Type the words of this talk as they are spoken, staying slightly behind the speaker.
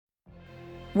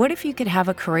What if you could have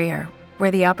a career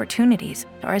where the opportunities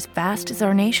are as vast as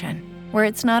our nation, where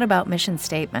it's not about mission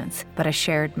statements, but a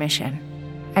shared mission?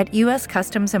 At U.S.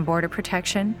 Customs and Border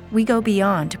Protection, we go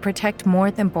beyond to protect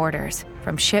more than borders.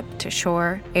 From ship to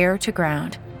shore, air to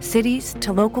ground, cities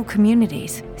to local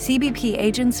communities, CBP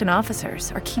agents and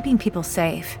officers are keeping people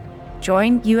safe.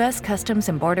 Join U.S. Customs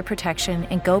and Border Protection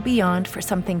and go beyond for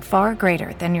something far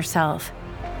greater than yourself.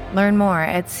 Learn more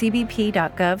at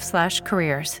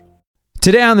cbp.gov/careers.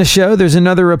 Today on the show, there's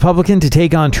another Republican to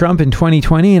take on Trump in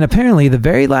 2020, and apparently the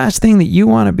very last thing that you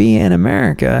want to be in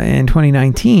America in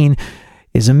 2019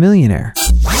 is a millionaire.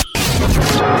 Can't you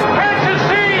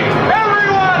see?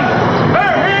 Everyone!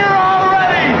 They're here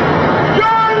already!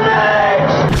 You're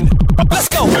next! Let's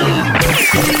go!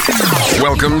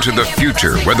 Welcome to the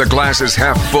future, where the glass is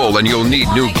half full and you'll need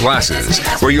new glasses,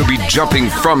 where you'll be jumping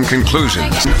from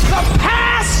conclusions. The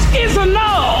past is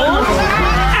annulled,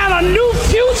 and a new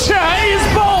future is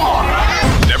born!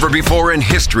 Never before in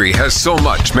history has so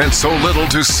much meant so little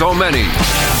to so many.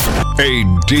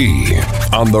 AD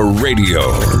on the radio.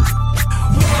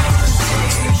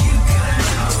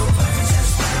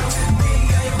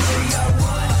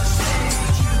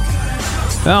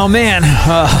 Oh man,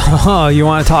 you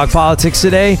want to talk politics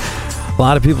today? A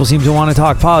lot of people seem to want to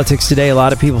talk politics today. A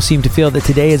lot of people seem to feel that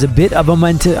today is a bit of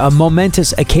a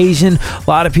momentous occasion. A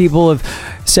lot of people have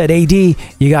said, AD,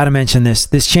 you got to mention this.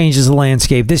 This changes the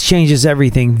landscape. This changes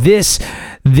everything. This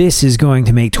is going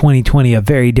to make 2020 a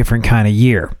very different kind of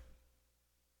year.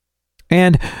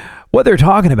 And what they're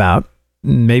talking about,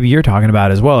 maybe you're talking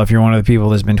about as well if you're one of the people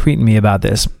that's been tweeting me about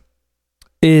this,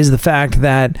 is the fact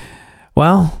that,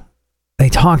 well, they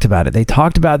talked about it. They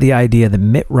talked about the idea that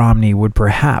Mitt Romney would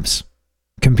perhaps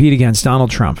compete against Donald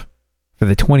Trump for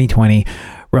the 2020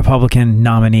 Republican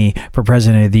nominee for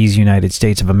president of these United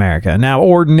States of America. Now,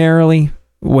 ordinarily,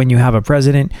 when you have a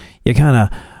president, you kind of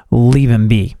leave him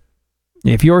be.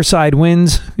 If your side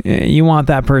wins, you want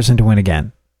that person to win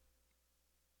again.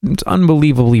 It's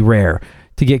unbelievably rare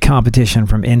to get competition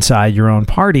from inside your own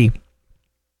party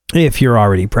if you're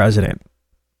already president.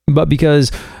 But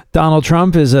because Donald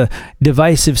Trump is a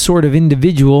divisive sort of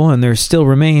individual, and there still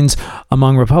remains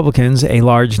among Republicans a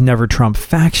large Never Trump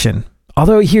faction.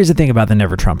 Although here's the thing about the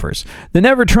Never Trumpers. The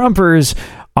Never Trumpers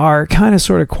are kind of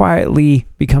sort of quietly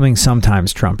becoming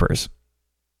sometimes Trumpers.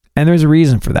 And there's a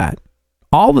reason for that.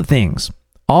 All the things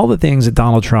that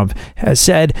Donald Trump has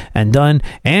said and done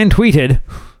and tweeted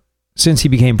since he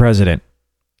became president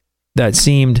that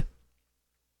seemed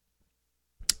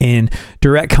in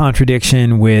direct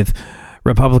contradiction with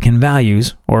Republican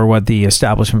values, or what the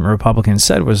establishment Republicans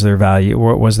said was their value,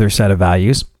 or was their set of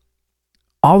values.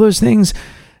 All those things,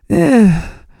 they've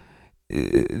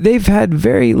had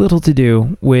very little to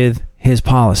do with his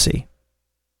policy.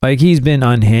 Like, he's been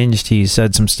unhinged. He's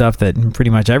said some stuff that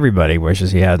pretty much everybody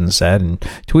wishes he hadn't said, and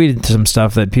tweeted some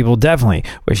stuff that people definitely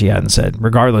wish he hadn't said,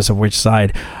 regardless of which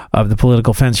side of the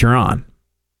political fence you're on.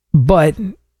 But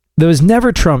those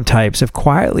Never Trump types have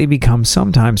quietly become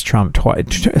sometimes Trump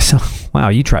twice. Wow,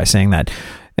 you try saying that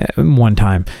one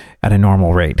time at a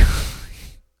normal rate.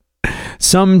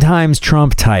 Sometimes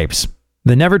Trump types.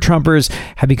 The Never Trumpers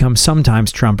have become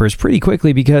sometimes Trumpers pretty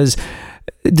quickly, because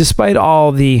despite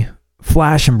all the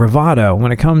flash and bravado,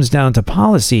 when it comes down to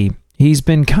policy, he's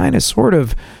been kind of sort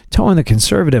of towing the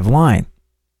conservative line,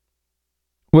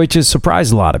 which has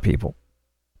surprised a lot of people.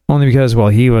 Only because, well,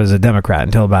 he was a Democrat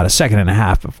until about a second and a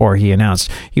half before he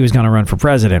announced he was going to run for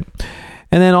president.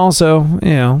 And then also,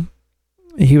 you know,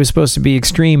 he was supposed to be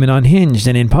extreme and unhinged.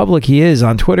 And in public, he is.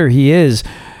 On Twitter, he is.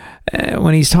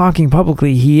 When he's talking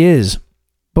publicly, he is.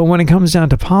 But when it comes down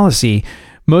to policy,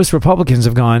 most Republicans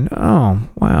have gone, oh,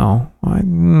 well,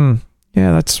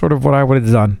 yeah, that's sort of what I would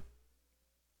have done.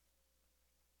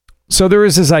 So there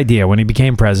was this idea when he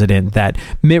became president that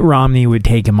Mitt Romney would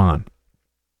take him on,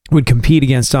 would compete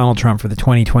against Donald Trump for the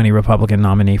 2020 Republican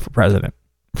nominee for president,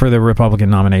 for the Republican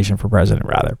nomination for president,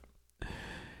 rather.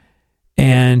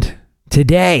 And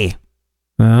today,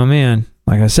 oh man,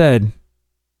 like I said,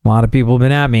 a lot of people have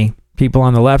been at me, people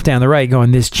on the left and the right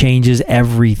going, this changes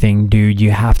everything, dude.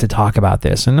 You have to talk about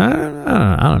this. And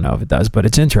I don't know if it does, but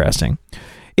it's interesting.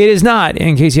 It is not,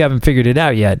 in case you haven't figured it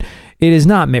out yet, it is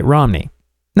not Mitt Romney.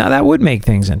 Now, that would make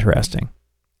things interesting.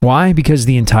 Why? Because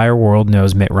the entire world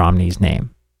knows Mitt Romney's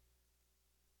name.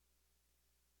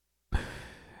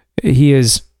 He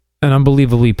is an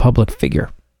unbelievably public figure.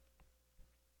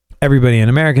 Everybody in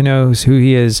America knows who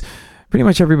he is. Pretty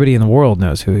much everybody in the world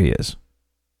knows who he is.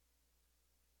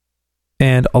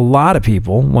 And a lot of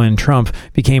people, when Trump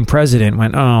became president,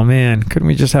 went, oh man, couldn't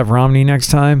we just have Romney next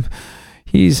time?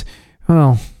 He's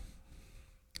kind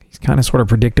of sort of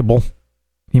predictable.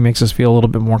 He makes us feel a little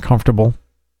bit more comfortable.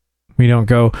 We don't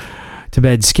go to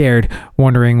bed scared,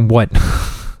 wondering what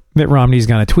Mitt Romney's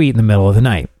going to tweet in the middle of the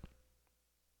night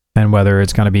and whether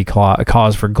it's going to be a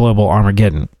cause for global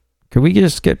Armageddon. Could we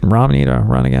just get Romney to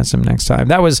run against him next time?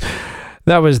 That was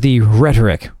the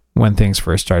rhetoric when things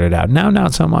first started out. Now,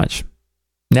 not so much.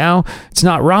 Now, it's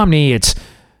not Romney, it's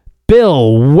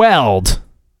Bill Weld.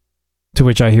 To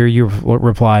which I hear you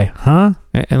reply, huh?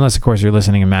 Unless, of course, you're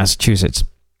listening in Massachusetts.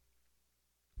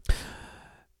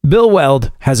 Bill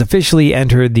Weld has officially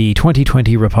entered the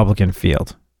 2020 Republican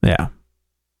field. Yeah.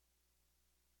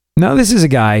 Now, this is a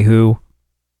guy who,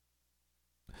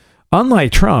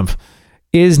 unlike Trump,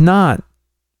 is not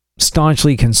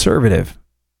staunchly conservative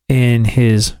in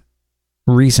his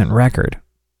recent record.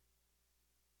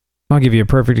 I'll give you a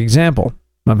perfect example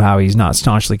of how he's not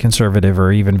staunchly conservative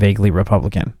or even vaguely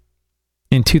Republican.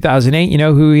 In 2008, you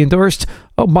know who he endorsed?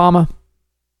 Obama.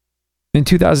 In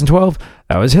 2012,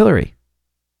 that was Hillary.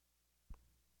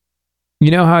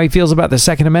 You know how he feels about the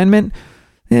Second Amendment?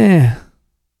 Could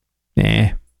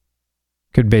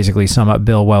basically sum up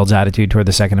Bill Weld's attitude toward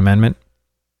the Second Amendment.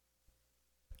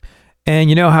 And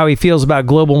you know how he feels about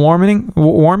global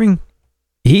warming?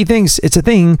 He thinks it's a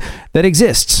thing that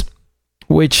exists,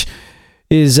 which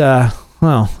is,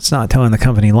 it's not towing the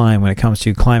company line when it comes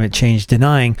to climate change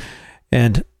denying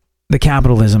and the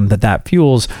capitalism that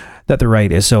fuels that the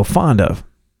right is so fond of.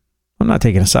 I'm not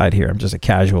taking a side here. I'm just a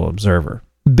casual observer.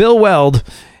 Bill Weld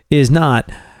is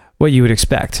not what you would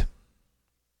expect.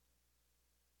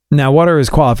 Now, what are his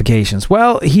qualifications?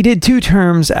 Well, he did 2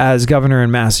 terms as governor in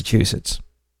Massachusetts.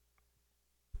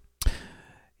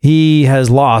 He has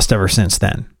lost ever since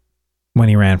then when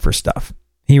he ran for stuff.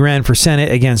 He ran for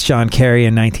Senate against John Kerry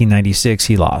in 1996.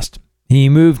 He lost. He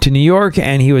moved to New York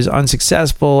and he was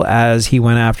unsuccessful as he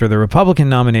went after the Republican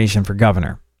nomination for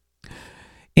governor.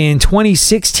 In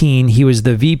 2016, he was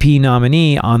the VP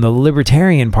nominee on the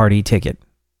Libertarian Party ticket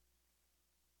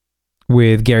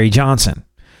with Gary Johnson.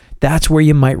 That's where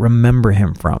you might remember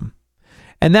him from.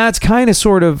 And that's kind of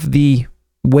sort of the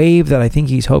wave that I think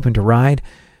he's hoping to ride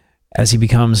as he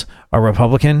becomes a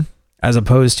Republican as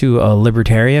opposed to a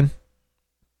libertarian.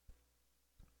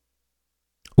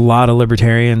 A lot of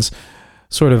libertarians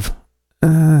sort of,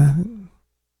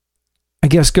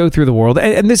 go through the world.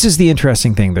 And this is the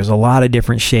interesting thing. There's a lot of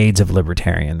different shades of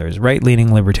libertarian. There's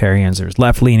right-leaning libertarians. There's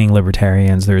left-leaning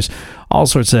libertarians. There's all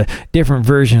sorts of different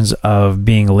versions of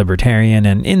being a libertarian.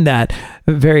 And in that,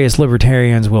 various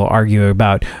libertarians will argue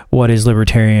about what is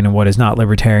libertarian and what is not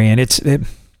libertarian.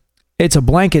 It's a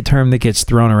blanket term that gets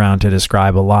thrown around to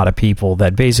describe a lot of people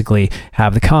that basically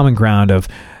have the common ground of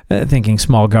thinking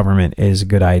small government is a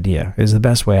good idea, is the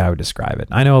best way I would describe it.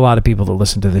 I know a lot of people that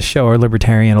listen to this show are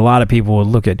libertarian. A lot of people will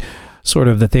look at sort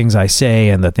of the things I say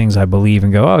and the things I believe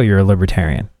and go, oh, you're a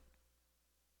libertarian.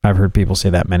 I've heard people say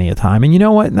that many a time. And you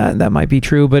know what? That might be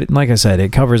true. But like I said,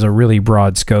 it covers a really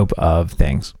broad scope of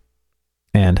things.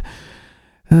 And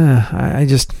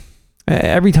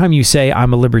every time you say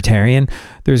I'm a libertarian,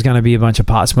 there's going to be a bunch of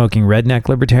pot-smoking redneck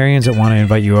libertarians that want to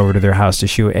invite you over to their house to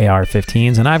shoot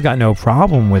AR-15s, and I've got no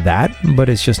problem with that, but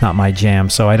it's just not my jam,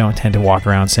 so I don't tend to walk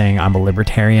around saying I'm a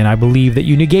libertarian. I believe that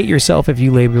you negate yourself if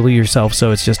you label yourself,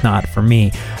 so it's just not for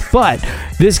me. But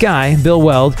this guy, Bill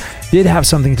Weld, did have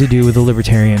something to do with the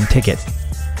libertarian ticket,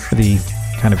 the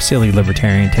kind of silly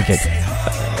libertarian ticket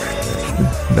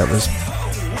that was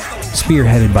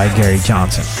spearheaded by Gary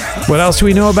Johnson. What else do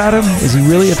we know about him? Is he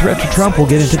really a threat to Trump? We'll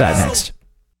get into that next.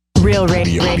 Real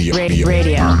Radio.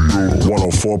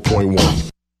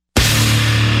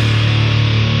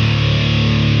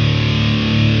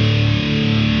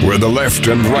 104.1. Where the left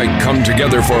and right come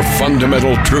together for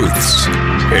fundamental truths.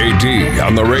 AD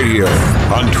on the radio,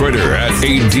 on Twitter at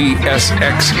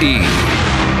ADSXE.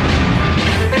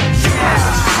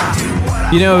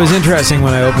 You know, it was interesting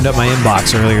when I opened up my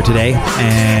inbox earlier today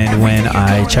and when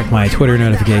I checked my Twitter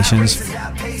notifications,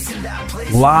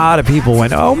 a lot of people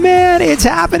went, oh man, it's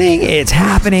happening,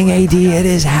 AD, it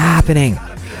is happening.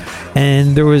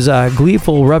 And there was a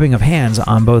gleeful rubbing of hands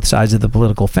on both sides of the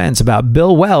political fence about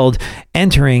Bill Weld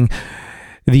entering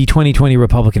the 2020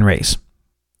 Republican race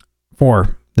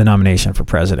for the nomination for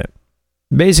president.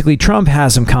 Basically, Trump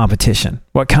has some competition.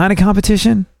 What kind of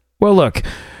competition? Well, look,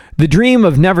 the dream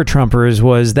of never-Trumpers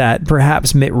was that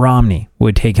perhaps Mitt Romney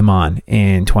would take him on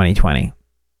in 2020.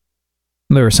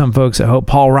 There are some folks that hope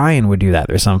Paul Ryan would do that.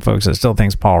 There's some folks that still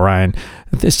think Paul Ryan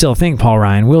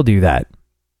will do that.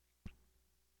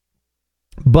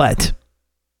 But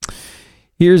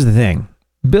here's the thing.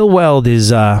 Bill Weld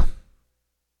is, I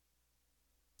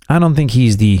don't think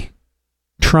he's the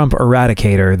Trump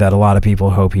eradicator that a lot of people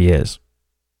hope he is.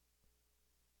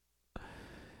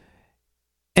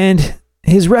 And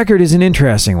his record is an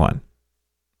interesting one.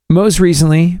 Most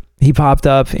recently, he popped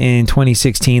up in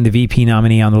 2016, the VP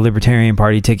nominee on the Libertarian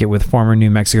Party ticket with former New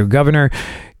Mexico Governor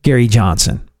Gary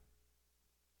Johnson.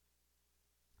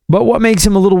 But what makes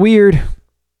him a little weird,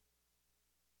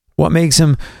 what makes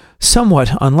him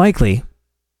somewhat unlikely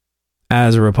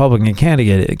as a Republican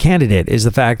candidate is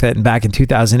the fact that back in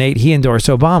 2008, he endorsed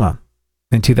Obama.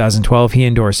 In 2012, he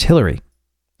endorsed Hillary.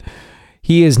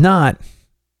 He is not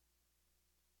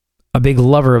a big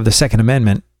lover of the Second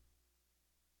Amendment.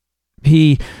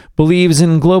 He believes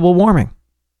in global warming.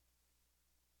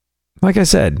 Like I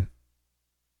said,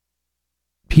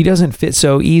 he doesn't fit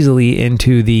so easily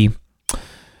into the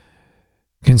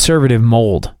conservative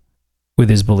mold with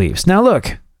his beliefs. Now,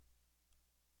 look,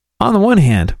 on the one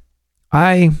hand,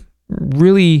 I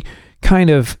really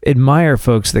kind of admire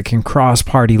folks that can cross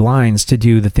party lines to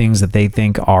do the things that they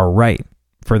think are right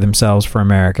for themselves, for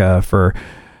America, for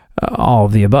all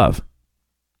of the above.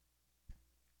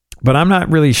 But I'm not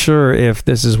really sure if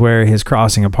this is where his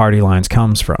crossing of party lines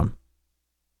comes from.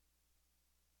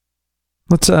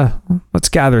 Let's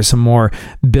gather some more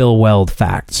Bill Weld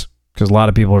facts, because a lot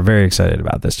of people are very excited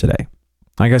about this today.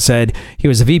 Like I said, he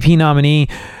was a VP nominee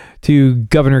to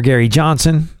Governor Gary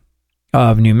Johnson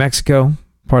of New Mexico,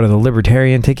 part of the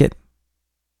Libertarian ticket.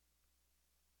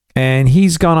 And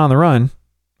he's gone on the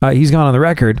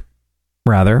record,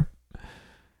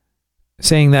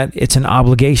 saying that it's an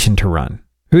obligation to run.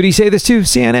 Who did he say this to?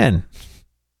 CNN.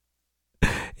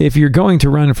 If you're going to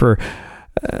run for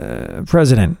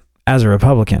president as a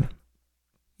Republican,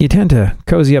 you tend to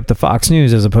cozy up to Fox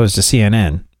News as opposed to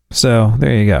CNN. So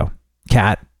there you go.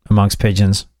 Cat amongst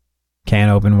pigeons. Can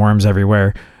open, worms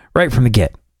everywhere. Right from the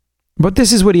get. But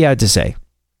this is what he had to say.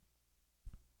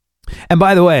 And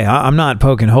by the way, I'm not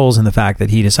poking holes in the fact that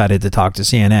he decided to talk to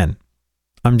CNN.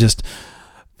 I'm just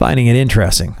finding it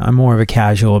interesting. I'm more of a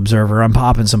casual observer. I'm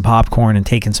popping some popcorn and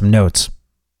taking some notes.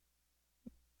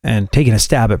 And taking a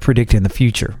stab at predicting the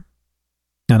future.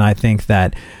 And I think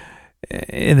that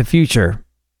in the future,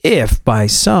 if by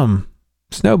some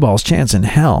snowball's chance in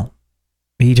hell,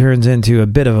 he turns into a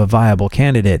bit of a viable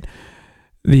candidate,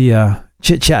 the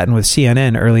chit-chatting with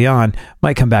CNN early on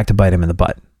might come back to bite him in the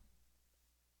butt.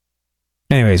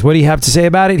 Anyways, what do you have to say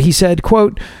about it? He said,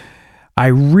 quote, I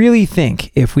really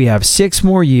think if we have 6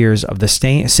 more years of the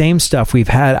same stuff we've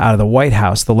had out of the White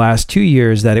House the last 2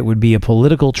 years, that it would be a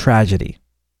political tragedy.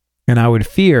 And I would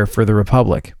fear for the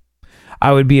Republic.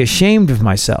 I would be ashamed of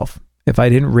myself if I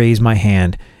didn't raise my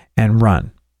hand and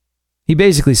run. He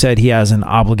basically said he has an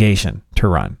obligation to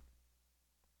run.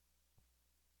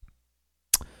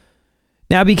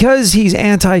 Now, because he's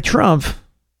anti-Trump,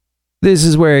 this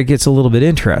is where it gets a little bit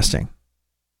interesting.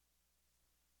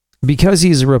 Because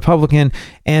he's a Republican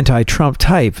anti-Trump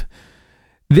type,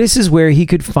 this is where he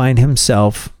could find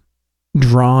himself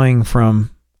drawing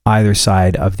from either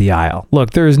side of the aisle.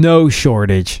 Look, there is no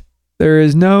shortage. There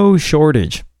is no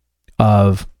shortage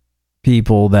of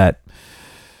people that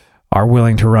are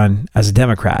willing to run as a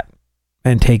Democrat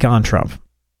and take on Trump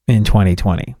in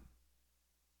 2020.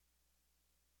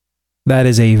 That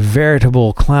is a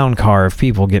veritable clown car of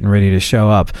people getting ready to show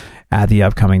up at the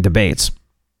upcoming debates.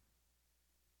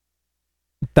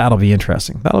 That'll be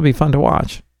interesting. That'll be fun to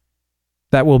watch.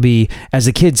 That will be, as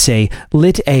the kids say,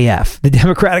 lit AF. The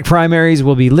Democratic primaries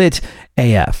will be lit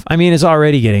AF. I mean, it's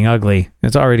already getting ugly.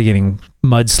 It's already getting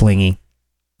mudslingy.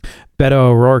 Beto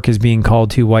O'Rourke is being called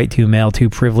too white, too male, too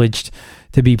privileged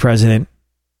to be president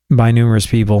by numerous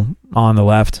people on the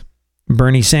left.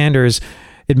 Bernie Sanders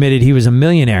admitted he was a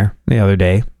millionaire the other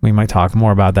day. We might talk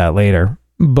more about that later.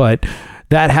 But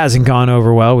that hasn't gone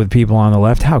over well with people on the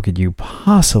left. How could you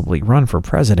possibly run for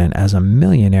president as a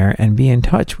millionaire and be in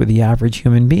touch with the average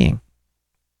human being?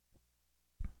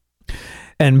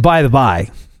 And by the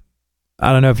by,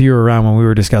 I don't know if you were around when we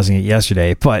were discussing it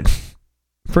yesterday, but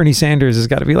Bernie Sanders has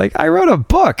got to be like, I wrote a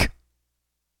book.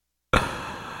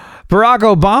 Barack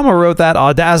Obama wrote that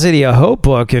Audacity of Hope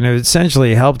book, and it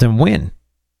essentially helped him win.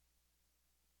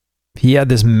 He had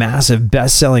this massive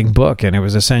best-selling book, and it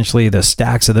was essentially the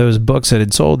stacks of those books that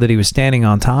had sold that he was standing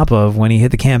on top of when he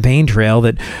hit the campaign trail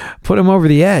that put him over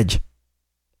the edge.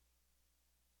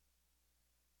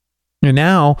 And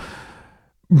now,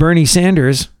 Bernie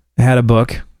Sanders had a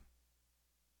book,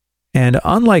 and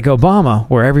unlike Obama,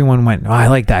 where everyone went, oh, I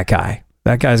like that guy.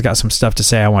 That guy's got some stuff to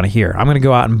say I want to hear. I'm going to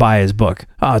go out and buy his book.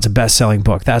 Oh, it's a best-selling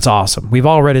book. That's awesome. We've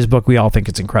all read his book. We all think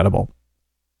it's incredible.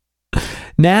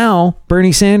 Now,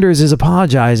 Bernie Sanders is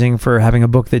apologizing for having a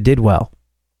book that did well.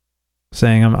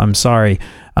 Saying, I'm sorry,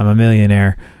 I'm a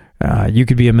millionaire. You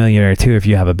could be a millionaire too if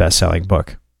you have a best-selling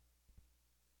book.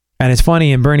 And it's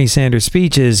funny, in Bernie Sanders'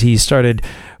 speeches, he started,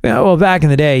 well, back in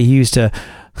the day, he used to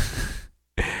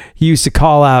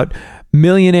call out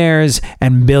millionaires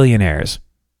and billionaires.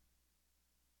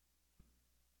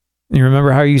 You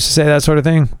remember how he used to say that sort of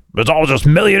thing? It's all just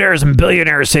millionaires and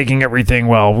billionaires taking everything.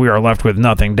 Well, we are left with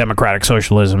nothing. Democratic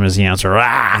socialism is the answer.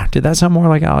 Did that sound more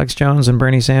like Alex Jones and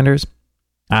Bernie Sanders?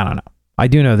 I don't know. I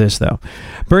do know this, though.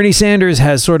 Bernie Sanders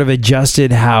has sort of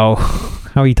adjusted how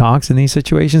he talks in these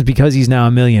situations because he's now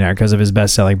a millionaire because of his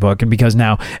best-selling book, and because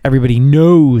now everybody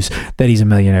knows that he's a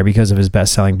millionaire because of his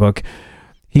best-selling book.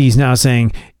 He's now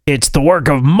saying it's the work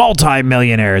of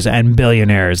multi-millionaires and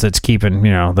billionaires that's keeping,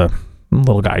 the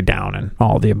little guy down and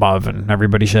all the above, and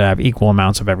everybody should have equal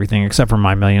amounts of everything except for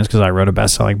my millions because I wrote a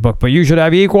best-selling book, but you should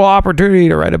have equal opportunity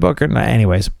to write a book. And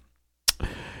anyways,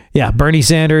 yeah, Bernie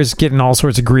Sanders getting all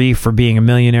sorts of grief for being a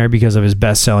millionaire because of his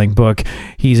best-selling book.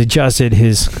 He's adjusted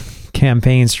his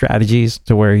campaign strategies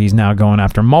to where he's now going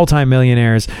after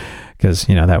multi-millionaires because,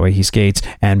 that way he skates,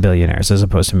 and billionaires as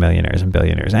opposed to millionaires and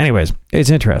billionaires. Anyways, it's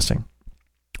interesting.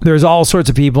 There's all sorts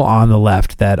of people on the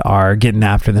left that are getting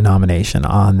after the nomination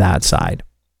on that side.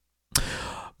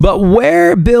 But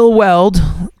where Bill Weld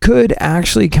could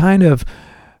actually kind of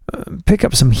pick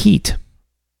up some heat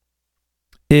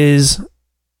is,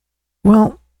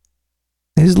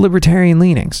 his libertarian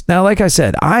leanings. Now, like I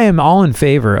said, I am all in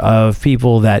favor of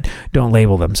people that don't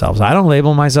label themselves. I don't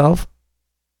label myself.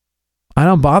 I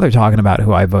don't bother talking about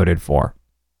who I voted for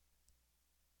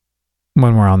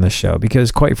when we're on this show,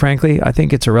 because quite frankly, I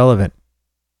think it's irrelevant.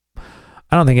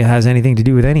 I don't think it has anything to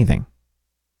do with anything.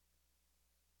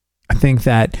 I think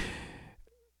that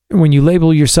when you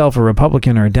label yourself a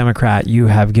Republican or a Democrat, you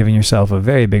have given yourself a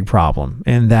very big problem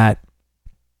in that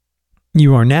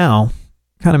you are now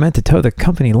kind of meant to toe the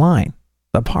company line,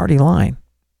 the party line.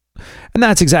 And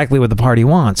that's exactly what the party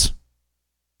wants.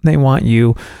 They want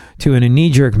you to, in a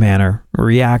knee-jerk manner,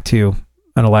 react to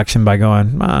an election by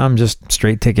going, I'm just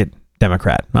straight ticket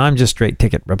Democrat. I'm just straight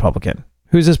ticket Republican.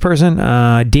 Who's this person?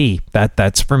 D.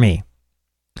 That's for me.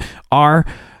 R.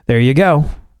 There you go.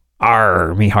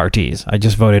 R. Me hearties. I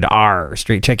just voted R.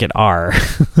 Straight ticket R.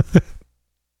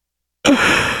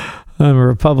 I'm a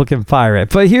Republican pirate.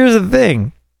 But here's the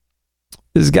thing.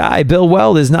 This guy, Bill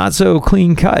Weld, is not so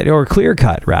clean-cut, or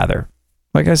clear-cut, rather.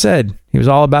 Like I said, he was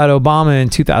all about Obama in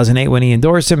 2008 when he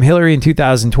endorsed him. Hillary in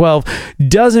 2012.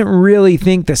 Doesn't really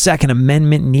think the Second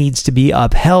Amendment needs to be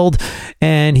upheld.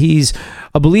 And he's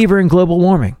a believer in global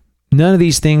warming. None of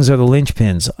these things are the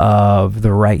linchpins of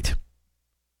the right.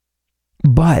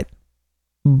 But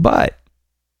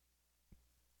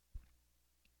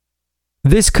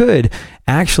this could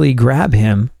actually grab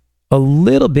him a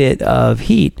little bit of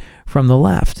heat from the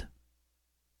left.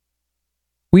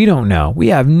 We don't know. We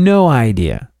have no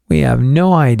idea. We have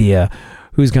no idea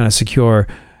who's going to secure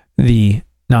the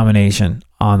nomination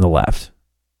on the left.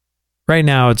 Right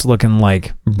now, it's looking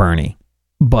like Bernie,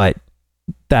 but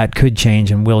that could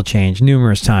change and will change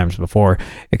numerous times before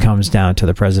it comes down to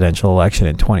the presidential election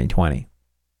in 2020.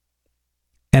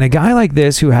 And a guy like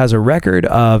this who has a record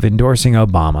of endorsing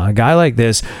Obama, a guy like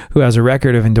this who has a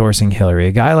record of endorsing Hillary,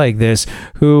 a guy like this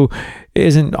who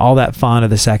isn't all that fond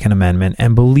of the Second Amendment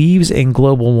and believes in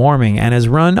global warming and has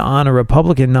run on a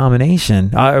Republican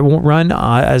nomination,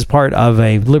 as part of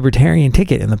a libertarian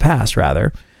ticket in the past,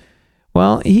 rather,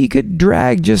 well, he could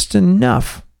drag just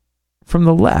enough from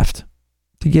the left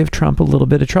to give Trump a little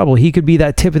bit of trouble. He could be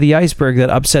that tip of the iceberg that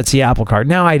upsets the apple cart.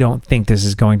 Now, I don't think this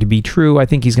is going to be true. I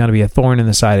think he's going to be a thorn in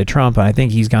the side of Trump, and I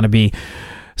think he's going to be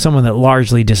someone that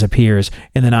largely disappears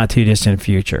in the not too distant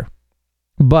future.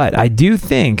 But I do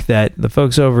think that the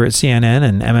folks over at CNN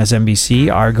and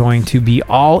MSNBC are going to be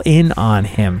all in on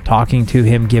him, talking to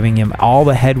him, giving him all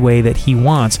the headway that he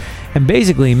wants, and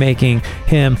basically making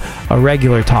him a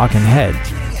regular talking head,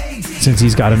 since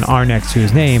he's got an R next to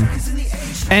his name.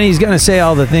 And he's going to say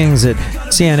all the things that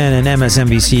CNN and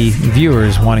MSNBC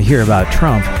viewers want to hear about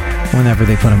Trump whenever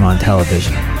they put him on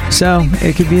television. So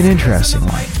it could be an interesting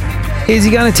one. Is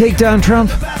he going to take down Trump?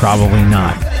 Probably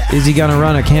not. Is he going to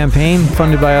run a campaign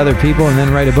funded by other people and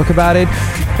then write a book about it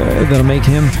that'll make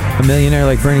him a millionaire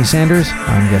like Bernie Sanders?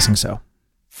 I'm guessing so.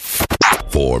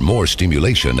 For more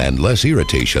stimulation and less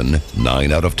irritation,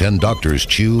 9 out of 10 doctors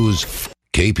choose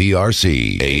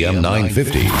KPRC AM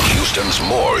 950, Houston's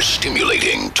more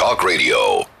stimulating talk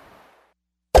radio.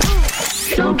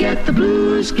 Don't get the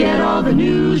blues, get all the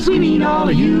news. We mean all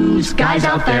of you guys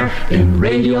out there in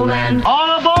Radio Land.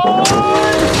 All aboard!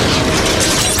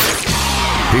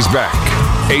 He's back.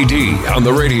 AD on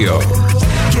the radio.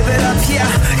 Give it up,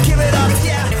 yeah. Give it up,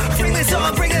 yeah. Bring this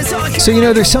on, bring this on. So,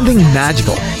 there's something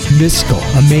magical, mystical,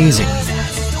 amazing,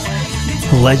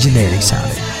 legendary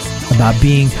sounding about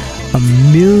being A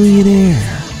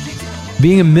millionaire.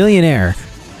 Being a millionaire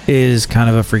is kind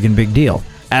of a freaking big deal.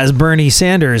 As Bernie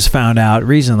Sanders found out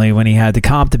recently when he had to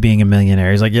comp to being a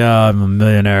millionaire. He's like, yeah, I'm a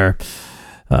millionaire.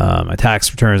 My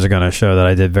tax returns are going to show that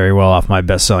I did very well off my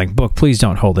best-selling book. Please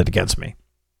don't hold it against me.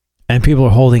 And people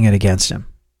are holding it against him.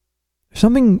 There's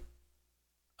something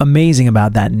amazing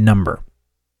about that number.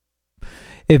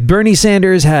 If Bernie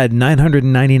Sanders had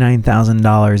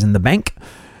 $999,000 in the bank,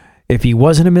 if he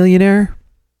wasn't a millionaire,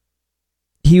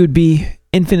 he would be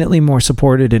infinitely more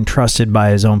supported and trusted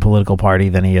by his own political party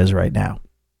than he is right now.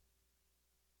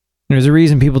 There's a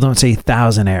reason people don't say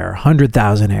thousandaire,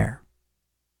 100,000aire.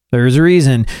 There's a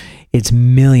reason it's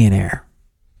millionaire.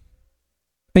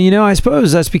 And I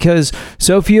suppose that's because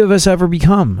so few of us ever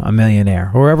become a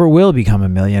millionaire or ever will become a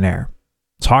millionaire.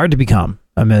 It's hard to become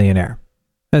a millionaire,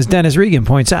 as Dennis Regan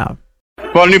points out.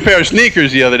 Bought a new pair of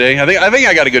sneakers the other day. I think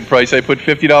I got a good price. I put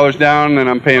 $50 down and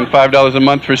I'm paying $5 a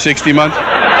month for 60 months.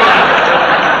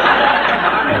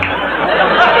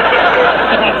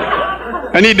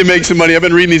 I need to make some money. I've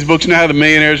been reading these books now, how the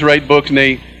millionaires write books, and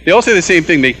they all say the same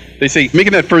thing. They say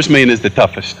making that first million is the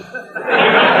toughest.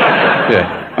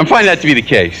 Yeah, I'm finding that to be the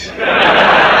case.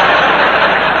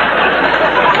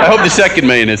 I hope the second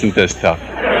million isn't this tough. In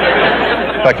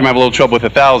fact, I'm having a little trouble with the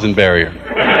 1,000 barrier.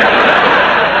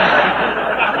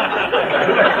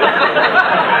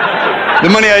 The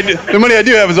money I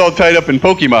do have is all tied up in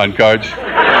Pokemon cards.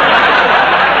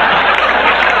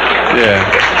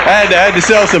 Yeah. I had to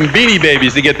sell some Beanie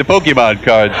Babies to get the Pokemon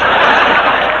cards.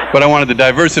 But I wanted to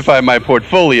diversify my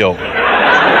portfolio.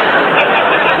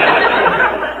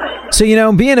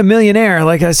 So, being a millionaire,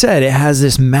 like I said, it has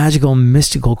this magical,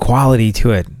 mystical quality to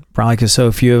it. Probably because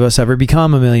so few of us ever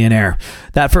become a millionaire.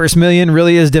 That first million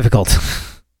really is difficult.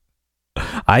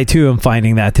 I, too, am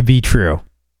finding that to be true.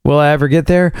 Will I ever get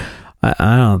there?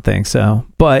 I don't think so.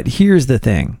 But here's the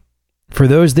thing. For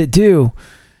those that do,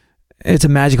 it's a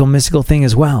magical, mystical thing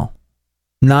as well.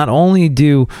 Not only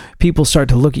do people start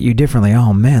to look at you differently,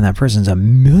 oh man, that person's a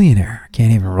millionaire. I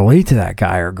can't even relate to that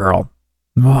guy or girl.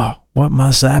 Oh, what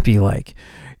must that be like?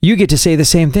 You get to say the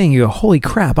same thing. You go, holy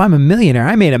crap, I'm a millionaire.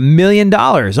 I made $1 million.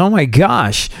 Oh my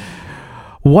gosh.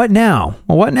 What now?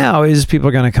 Well, what now is people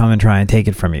are going to come and try and take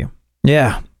it from you.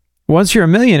 Yeah. Once you're a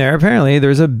millionaire, apparently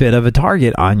there's a bit of a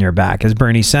target on your back, as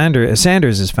Bernie Sanders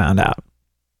has found out.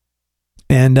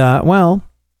 And,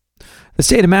 the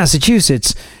state of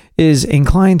Massachusetts is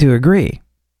inclined to agree.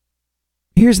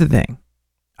 Here's the thing.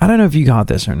 I don't know if you got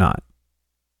this or not,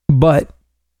 but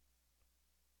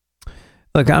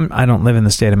look, I don't live in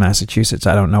the state of Massachusetts.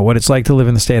 I don't know what it's like to live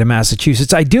in the state of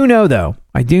Massachusetts. I do know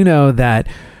that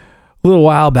a little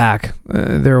while back,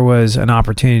 there was an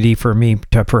opportunity for me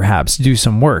to perhaps do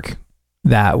some work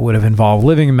that would have involved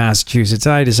living in Massachusetts.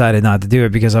 And I decided not to do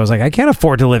it because I was like, I can't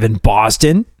afford to live in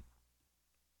Boston.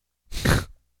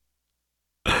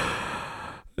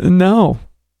 No.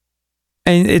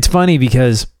 And it's funny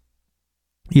because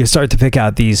you start to pick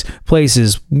out these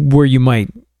places where you might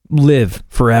live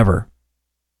forever.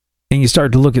 And you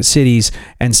start to look at cities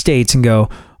and states and go,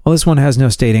 well, this one has no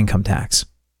state income tax.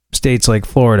 States like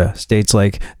Florida, states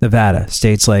like Nevada,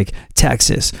 states like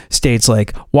Texas, states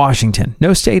like Washington,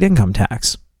 no state income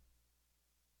tax.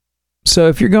 So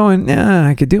if you're going,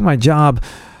 I could do my job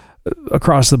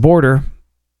across the border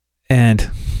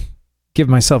and give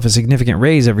myself a significant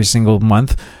raise every single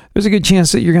month, there's a good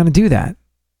chance that you're going to do that,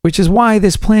 which is why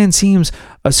this plan seems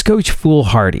a scotch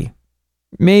foolhardy.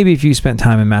 Maybe if you spent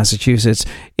time in Massachusetts,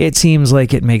 it seems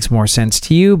like it makes more sense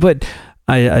to you, but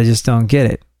I just don't get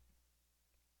it.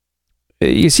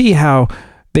 You see how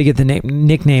they get the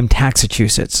nickname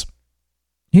Taxachusetts.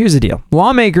 Here's the deal.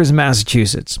 Lawmakers in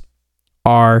Massachusetts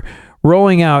are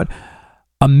rolling out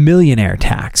a millionaire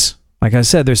tax. Like I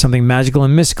said, there's something magical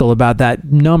and mystical about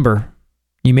that number.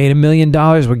 You made $1 million.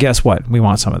 Well, guess what? We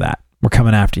want some of that. We're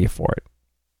coming after you for it.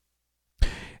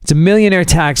 It's a millionaire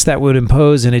tax that would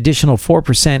impose an additional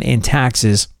 4% in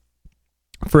taxes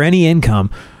for any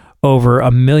income over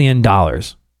 $1 million.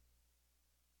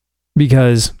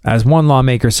 Because, as one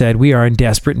lawmaker said, we are in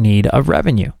desperate need of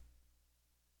revenue.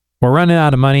 We're running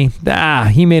out of money.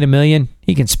 He made $1 million.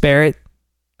 He can spare it.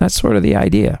 That's sort of the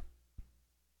idea.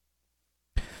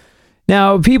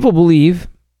 Now, people believe,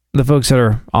 the folks that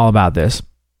are all about this,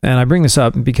 and I bring this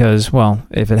up because, well,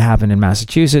 if it happened in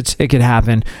Massachusetts, it could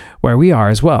happen where we are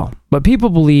as well. But people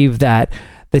believe that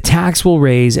the tax will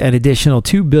raise an additional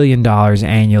 $2 billion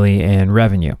annually in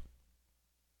revenue.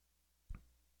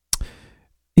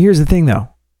 Here's the thing, though.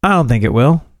 I don't think it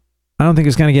will. I don't think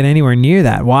it's going to get anywhere near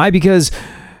that. Why? Because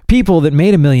people that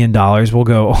made $1 million will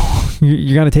go, oh,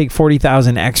 you're going to take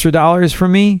 $40,000 extra dollars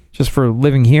from me just for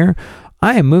living here?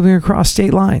 I am moving across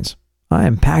state lines. I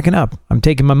am packing up. I'm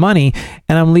taking my money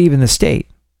and I'm leaving the state.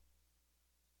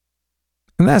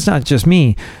 And that's not just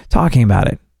me talking about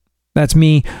it. That's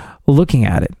me looking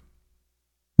at it.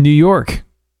 New York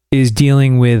is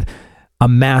dealing with a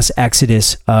mass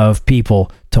exodus of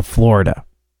people to Florida.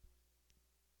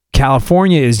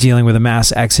 California is dealing with a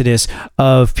mass exodus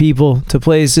of people to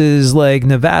places like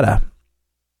Nevada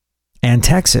and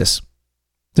Texas.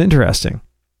 It's interesting.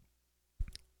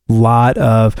 A lot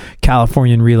of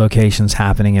Californian relocations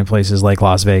happening in places like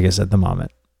Las Vegas at the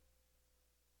moment.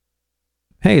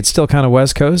 Hey, it's still kind of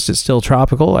West Coast. It's still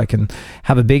tropical. I can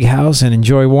have a big house and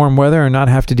enjoy warm weather and not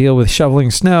have to deal with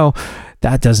shoveling snow.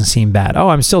 That doesn't seem bad. Oh,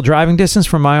 I'm still driving distance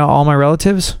from all my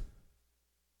relatives?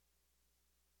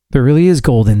 There really is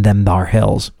gold in them thar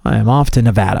hills. I am off to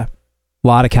Nevada. A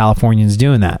lot of Californians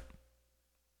doing that.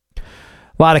 A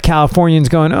lot of Californians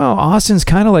going, oh, Austin's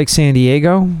kind of like San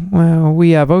Diego. Well,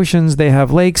 we have oceans. They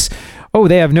have lakes. Oh,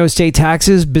 they have no state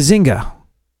taxes. Bazinga.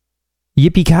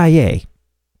 Yippee-ki-yay.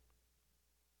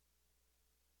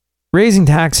 Raising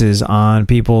taxes on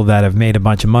people that have made a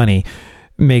bunch of money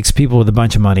makes people with a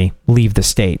bunch of money leave the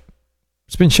state.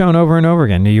 It's been shown over and over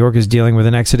again. New York is dealing with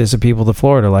an exodus of people to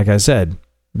Florida, like I said,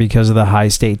 because of the high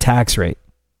state tax rate.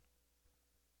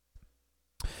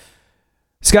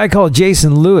 This guy called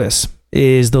Jason Lewis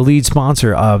is the lead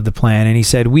sponsor of the plan, and he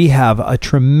said, we have a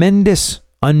tremendous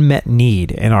unmet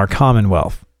need in our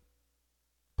Commonwealth.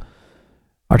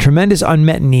 Our tremendous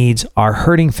unmet needs are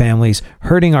hurting families,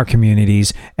 hurting our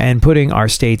communities, and putting our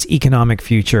state's economic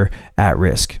future at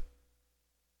risk.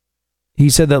 He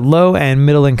said that low and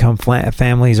middle income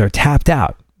families are tapped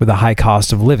out with a high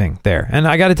cost of living there. And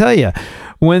I got to tell you,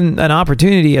 when an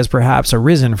opportunity has perhaps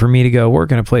arisen for me to go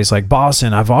work in a place like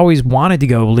Boston, I've always wanted to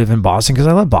go live in Boston because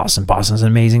I love Boston. Boston's an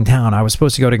amazing town. I was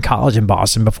supposed to go to college in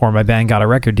Boston before my band got a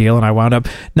record deal, and I wound up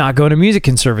not going to music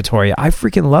conservatory. I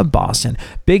freaking love Boston.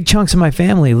 Big chunks of my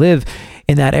family live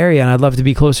in that area, and I'd love to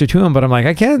be closer to them, but I'm like,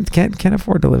 I can't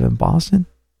afford to live in Boston.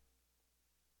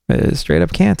 Straight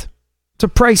up can't. It's a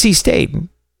pricey state.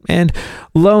 And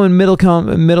low and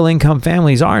middle income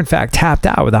families are in fact tapped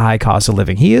out with a high cost of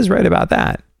living. He is right about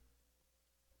that.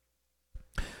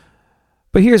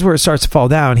 But here's where it starts to fall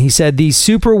down. He said these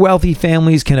super wealthy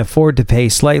families can afford to pay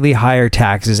slightly higher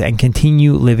taxes and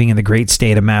continue living in the great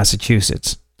state of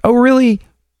Massachusetts. Oh, really?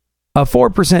 A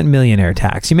 4% millionaire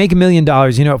tax. You make $1 million,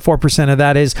 you know what 4% of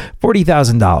that is?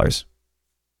 $40,000.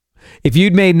 If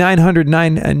you'd made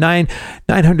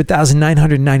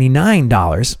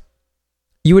 $900,999,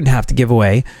 you wouldn't have to give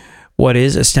away what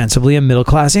is ostensibly a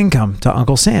middle-class income to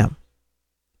Uncle Sam.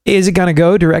 Is it going to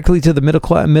go directly to the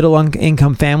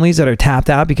middle-income families that are tapped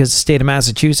out because the state of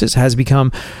Massachusetts has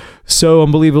become so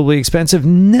unbelievably expensive?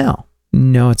 No,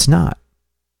 it's not.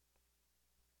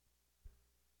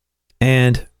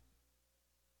 And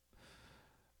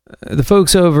the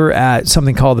folks over at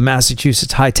something called the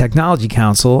Massachusetts High Technology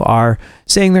Council are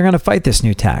saying they're going to fight this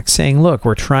new tax, saying, look,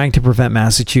 we're trying to prevent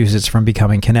Massachusetts from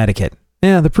becoming Connecticut.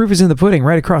 Yeah, the proof is in the pudding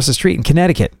right across the street in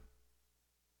Connecticut.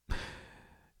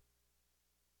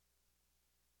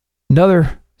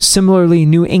 Another similarly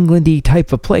New England-y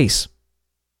type of place.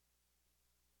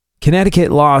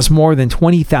 Connecticut lost more than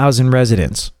 20,000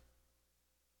 residents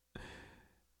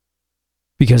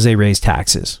because they raised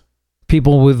taxes.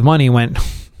 People with money went,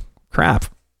 crap,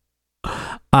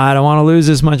 I don't want to lose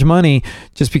this much money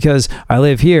just because I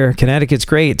live here. Connecticut's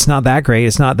great. It's not that great.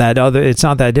 It's not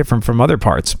that different from other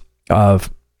parts of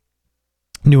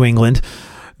New England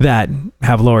that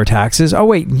have lower taxes. Oh,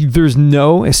 wait, there's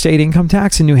no estate income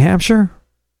tax in New Hampshire?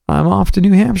 I'm off to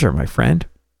New Hampshire, my friend.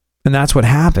 And that's what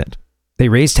happened. They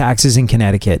raised taxes in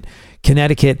Connecticut.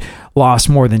 Connecticut lost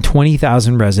more than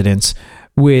 20,000 residents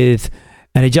with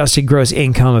an adjusted gross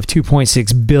income of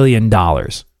 $2.6 billion.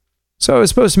 So it was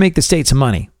supposed to make the state some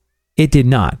money. It did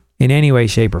not in any way,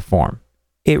 shape, or form.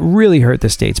 It really hurt the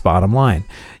state's bottom line.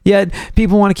 Yet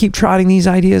people want to keep trotting these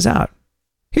ideas out.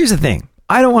 Here's the thing.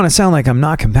 I don't want to sound like I'm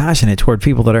not compassionate toward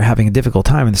people that are having a difficult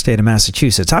time in the state of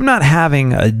Massachusetts. I'm not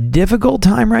having a difficult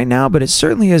time right now, but it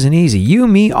certainly isn't easy. You,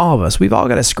 me, all of us, we've all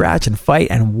got to scratch and fight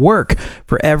and work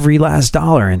for every last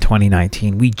dollar in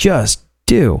 2019. We just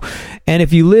do. And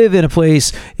if you live in a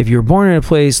place, if you're born in a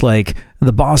place like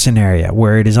the Boston area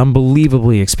where it is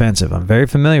unbelievably expensive, I'm very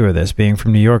familiar with this being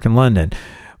from New York and London.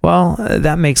 Well,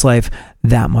 that makes life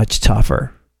that much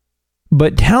tougher.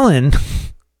 But telling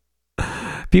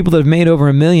people that have made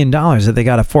over $1 million that they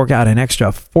got to fork out an extra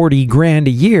 $40,000 a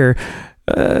year,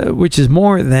 which is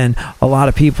more than a lot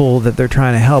of people that they're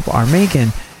trying to help are making,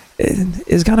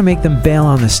 is going to make them bail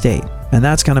on the state. And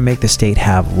that's going to make the state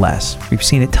have less. We've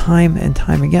seen it time and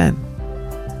time again.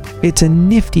 It's a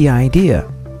nifty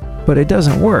idea, but it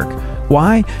doesn't work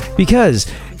Why?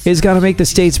 Because it's going to make the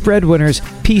state's breadwinners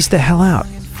piece the hell out.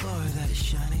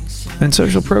 And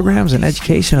social programs and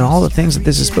education and all the things that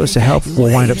this is supposed to help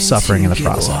will wind up suffering in the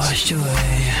process.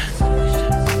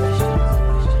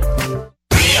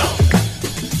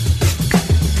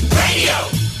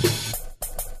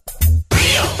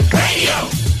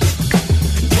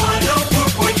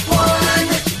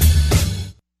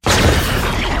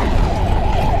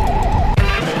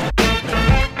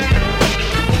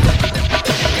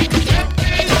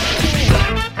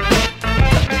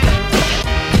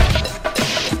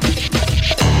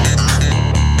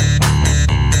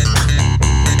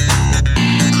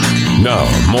 Now,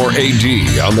 more AD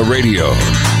on the radio.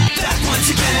 Back once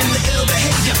again, the ill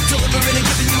behavior, delivering and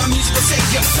giving you my musical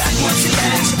savior. Back once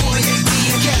again, it's your boy AD,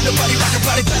 and can't nobody rock a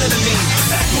body better than me.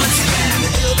 Back once again,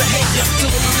 the ill behavior,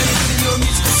 delivering and giving you a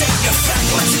musical savior. Back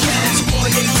once again, it's your boy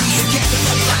AD, and can't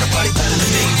nobody rock a body better than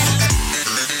me.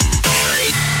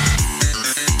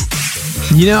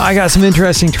 You know, I got some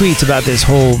interesting tweets about this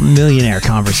whole millionaire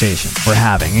conversation we're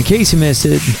having. In case you missed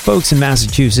it, folks in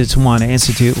Massachusetts want to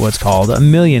institute what's called a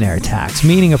millionaire tax,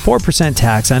 meaning a 4%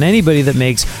 tax on anybody that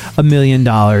makes $1 million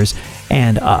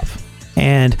and up.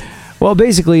 And, well,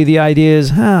 basically the idea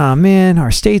is, man,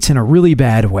 our state's in a really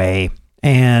bad way.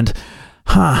 And,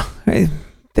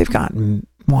 they've gotten,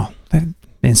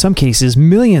 in some cases,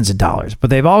 millions of dollars,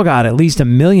 but they've all got at least $1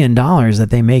 million that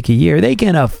they make a year. They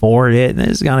can afford it, and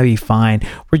it's going to be fine.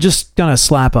 We're just going to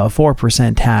slap a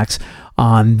 4% tax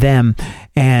on them,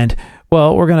 and,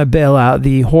 well, we're going to bail out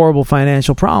the horrible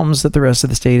financial problems that the rest of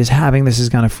the state is having. This is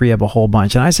going to free up a whole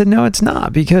bunch. And I said, no, it's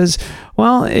not, because,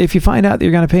 well, if you find out that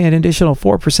you're going to pay an additional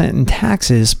 4% in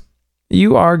taxes,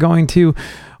 you are going to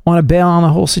want to bail on the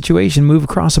whole situation, move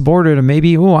across the border to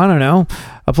maybe,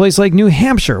 a place like New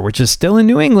Hampshire, which is still in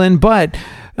New England, but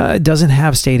doesn't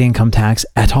have state income tax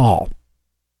at all.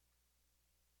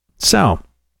 So,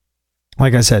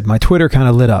 like I said, my Twitter kind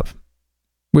of lit up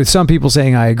with some people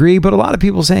saying I agree, but a lot of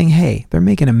people saying, hey, they're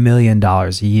making $1 million a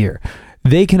year.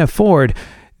 They can afford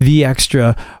the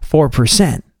extra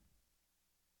 4%.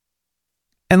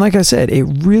 And like I said, it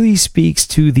really speaks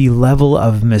to the level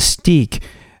of mystique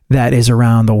that is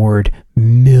around the word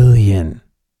million.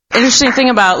 Interesting thing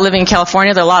about living in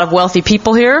California, there are a lot of wealthy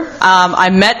people here. I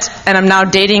met and I'm now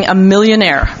dating a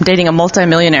millionaire. I'm dating a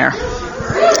multimillionaire.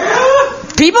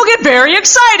 People get very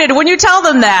excited when you tell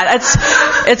them that.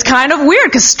 It's kind of weird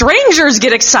because strangers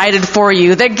get excited for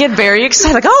you. They get very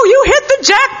excited. Like, oh, you hit the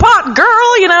jackpot,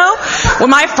 girl, When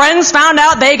my friends found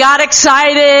out, they got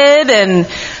excited, and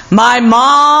my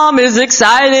mom is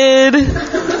excited.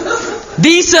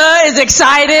 Visa is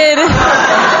excited.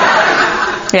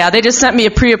 Yeah, they just sent me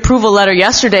a pre-approval letter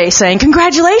yesterday saying,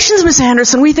 congratulations, Miss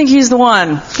Anderson, we think he's the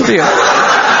one.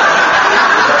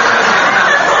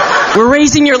 We're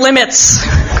raising your limits.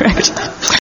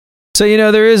 So,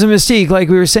 there is a mystique, like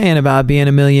we were saying, about being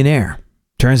a millionaire.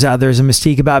 Turns out there's a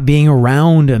mystique about being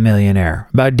around a millionaire,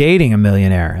 about dating a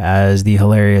millionaire, as the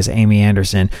hilarious Amy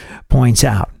Anderson points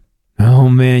out. Oh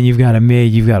man, you've got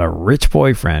a rich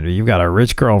boyfriend, or you've got a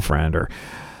rich girlfriend, or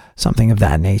something of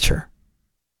that nature.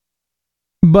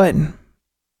 But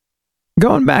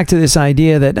going back to this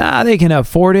idea that they can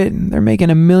afford it, they're making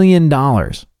 $1 million.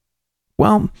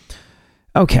 Well,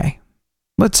 okay,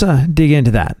 let's dig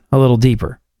into that a little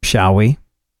deeper, shall we?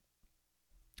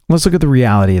 Let's look at the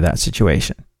reality of that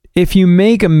situation. If you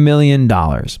make $1 million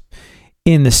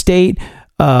in the state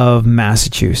of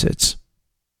Massachusetts,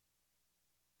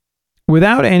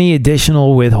 without any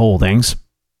additional withholdings,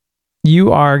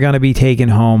 you are going to be taking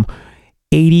home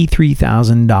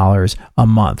 $83,000 a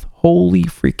month. Holy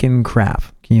freaking crap.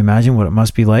 Can you imagine what it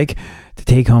must be like to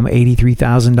take home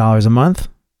 $83,000 a month?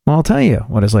 Well, I'll tell you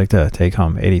what it's like to take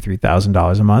home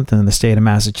 $83,000 a month in the state of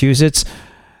Massachusetts.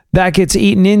 That gets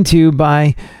eaten into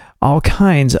by all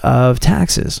kinds of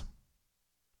taxes,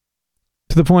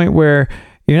 to the point where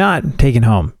you're not taking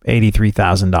home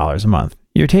 $83,000 a month.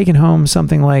 You're taking home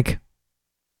something like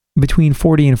between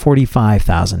 $40,000 and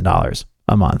 $45,000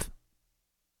 a month.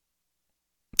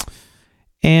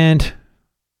 And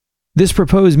this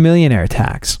proposed millionaire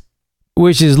tax,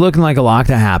 which is looking like a lot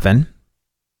to happen,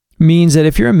 means that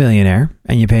if you're a millionaire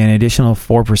and you pay an additional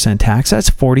 4% tax,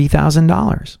 that's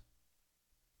 $40,000.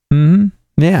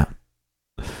 Yeah.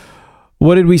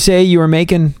 What did we say you were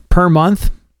making per month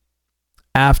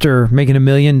after making $1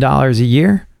 million a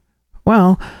year?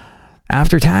 Well,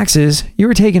 after taxes, you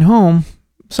were taking home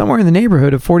somewhere in the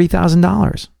neighborhood of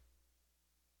 $40,000.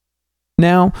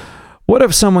 Now, what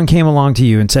if someone came along to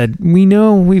you and said, we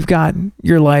know we've got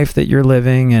your life that you're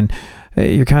living and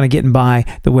you're kind of getting by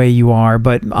the way you are,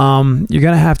 but you're going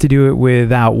to have to do it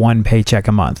without one paycheck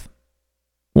a month.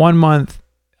 1 month,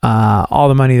 all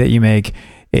the money that you make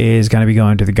is going to be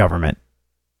going to the government.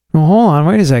 Well, hold on.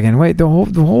 Wait a second.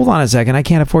 Hold on a second. I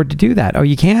can't afford to do that. Oh,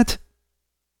 you can't?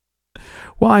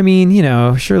 Well, I mean,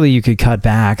 surely you could cut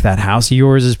back. That house of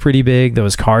yours is pretty big.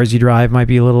 Those cars you drive might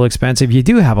be a little expensive. You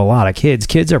do have a lot of kids.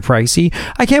 Kids are pricey.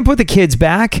 I can't put the kids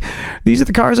back. These are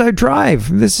the cars I drive.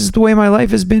 This is the way my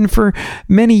life has been for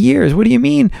many years. What do you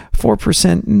mean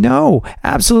 4%? No,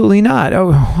 absolutely not.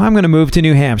 Oh, I'm going to move to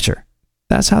New Hampshire.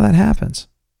 That's how that happens.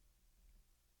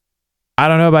 I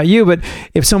don't know about you, but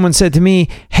if someone said to me,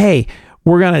 hey,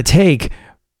 we're going to take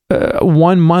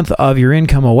 1 month of your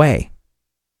income away,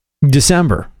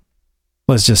 December,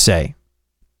 let's just say,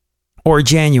 or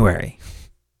January.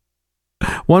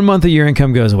 1 month of your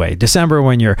income goes away. December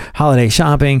when you're holiday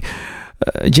shopping,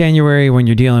 January when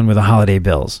you're dealing with the holiday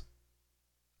bills.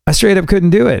 I straight up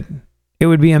couldn't do it. It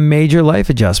would be a major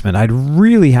life adjustment. I'd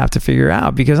really have to figure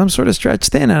out because I'm sort of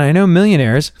stretched thin, and I know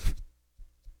millionaires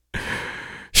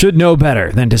should know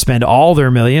better than to spend all their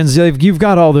millions. You've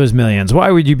got all those millions.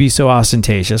 Why would you be so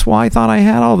ostentatious? Well, I thought I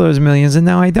had all those millions and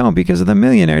now I don't because of the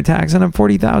millionaire tax and I'm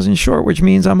 40,000 short, which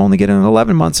means I'm only getting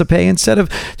 11 months of pay instead of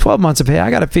 12 months of pay.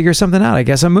 I got to figure something out. I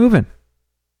guess I'm moving.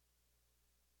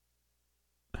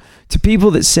 To people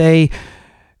that say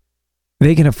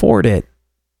they can afford it,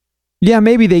 yeah,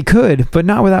 maybe they could, but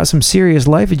not without some serious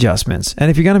life adjustments.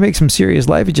 And if you're going to make some serious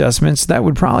life adjustments, that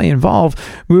would probably involve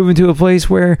moving to a place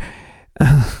where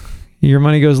your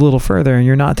money goes a little further and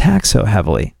you're not taxed so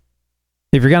heavily.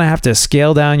 If you're going to have to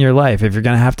scale down your life, if you're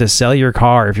going to have to sell your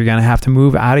car, if you're going to have to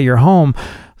move out of your home,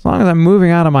 as long as I'm moving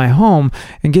out of my home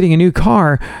and getting a new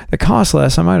car that costs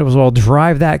less, I might as well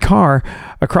drive that car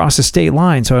across the state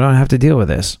line so I don't have to deal with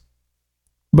this.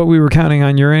 But we were counting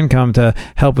on your income to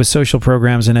help with social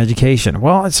programs and education.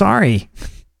 Well, sorry.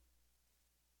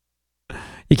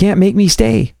 You can't make me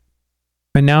stay.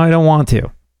 And now I don't want to.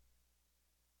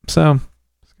 So,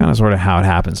 it's kind of sort of how it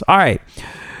happens. All right.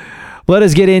 Let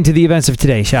us get into the events of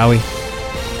today, shall we?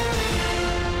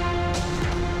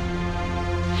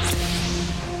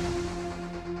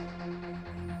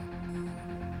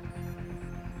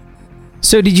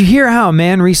 So did you hear how a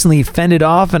man recently fended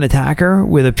off an attacker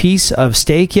with a piece of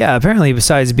steak? Yeah, apparently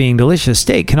besides being delicious,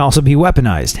 steak can also be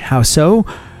weaponized. How so?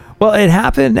 Well, it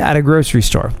happened at a grocery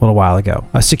store a little while ago.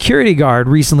 A security guard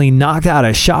recently knocked out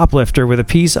a shoplifter with a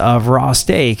piece of raw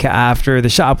steak after the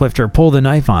shoplifter pulled a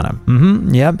knife on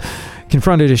him. Yep.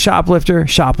 Confronted a shoplifter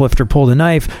pulled a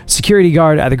knife. Security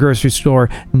guard at the grocery store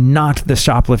knocked the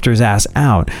shoplifter's ass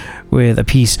out with a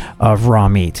piece of raw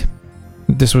meat.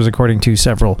 This was according to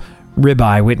several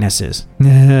ribeye witnesses.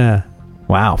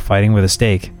 Wow, fighting with a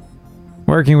steak.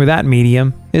 Working with that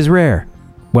medium is rare.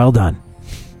 Well done.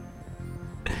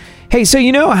 Hey, so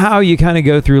you know how you kind of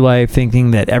go through life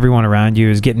thinking that everyone around you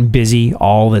is getting busy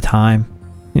all the time?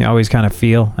 You always kind of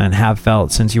feel and have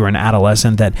felt since you were an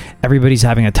adolescent that everybody's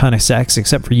having a ton of sex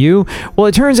except for you. Well,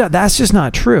 it turns out that's just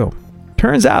not true.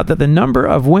 Turns out that the number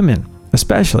of women,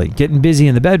 especially getting busy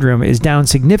in the bedroom, is down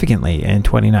significantly in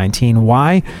 2019.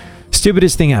 Why?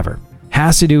 Stupidest thing ever.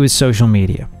 Has to do with social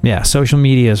media. Yeah, social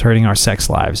media is hurting our sex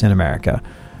lives in America.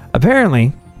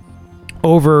 Apparently,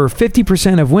 over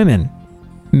 50% of women,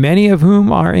 many of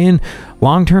whom are in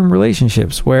long-term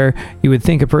relationships where you would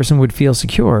think a person would feel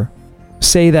secure,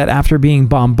 say that after being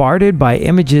bombarded by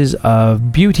images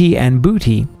of beauty and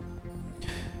booty,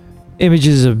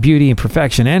 images of beauty and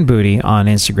perfection and booty on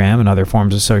Instagram and other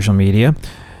forms of social media,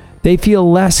 they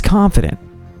feel less confident.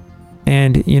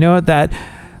 And you know what that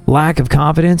lack of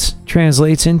confidence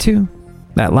translates into?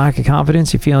 That lack of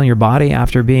confidence you feel in your body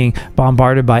after being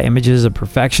bombarded by images of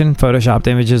perfection, photoshopped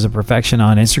images of perfection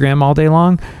on Instagram all day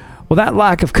long. Well, that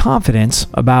lack of confidence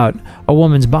about a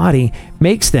woman's body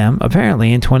makes them,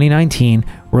 apparently in 2019,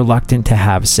 reluctant to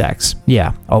have sex.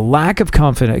 Yeah, a lack of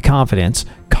confidence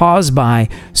caused by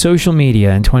social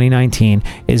media in 2019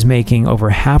 is making over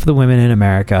half the women in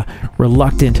America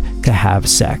reluctant to have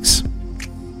sex.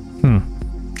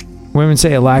 Women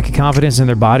say a lack of confidence in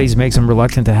their bodies makes them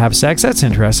reluctant to have sex. That's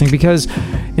interesting because,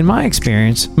 in my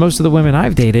experience, most of the women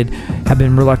I've dated have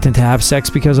been reluctant to have sex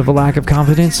because of a lack of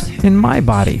confidence in my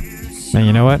body. And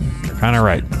you know what? You're kind of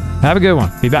right. Have a good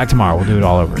one. Be back tomorrow. We'll do it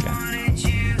all over again.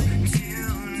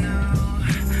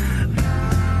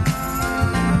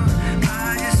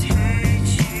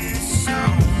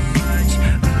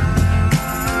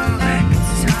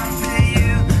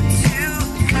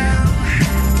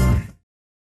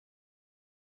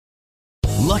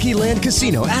 Lucky Land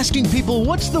Casino, asking people,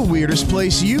 what's the weirdest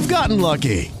place you've gotten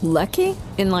lucky? Lucky?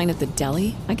 In line at the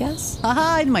deli, I guess?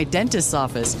 Aha, in my dentist's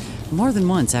office. More than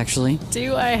once, actually.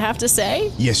 Do I have to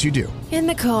say? Yes, you do. In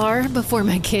the car before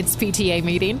my kids' PTA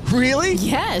meeting. Really?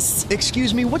 Yes.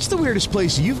 Excuse me, what's the weirdest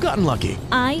place you've gotten lucky?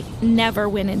 I never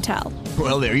win and tell.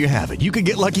 Well, there you have it. You can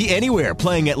get lucky anywhere,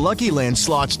 playing at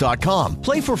LuckyLandSlots.com.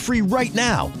 Play for free right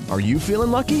now. Are you feeling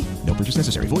lucky? No purchase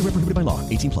necessary. Void where prohibited by law.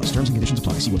 18+. Terms and conditions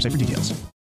apply. See website for details.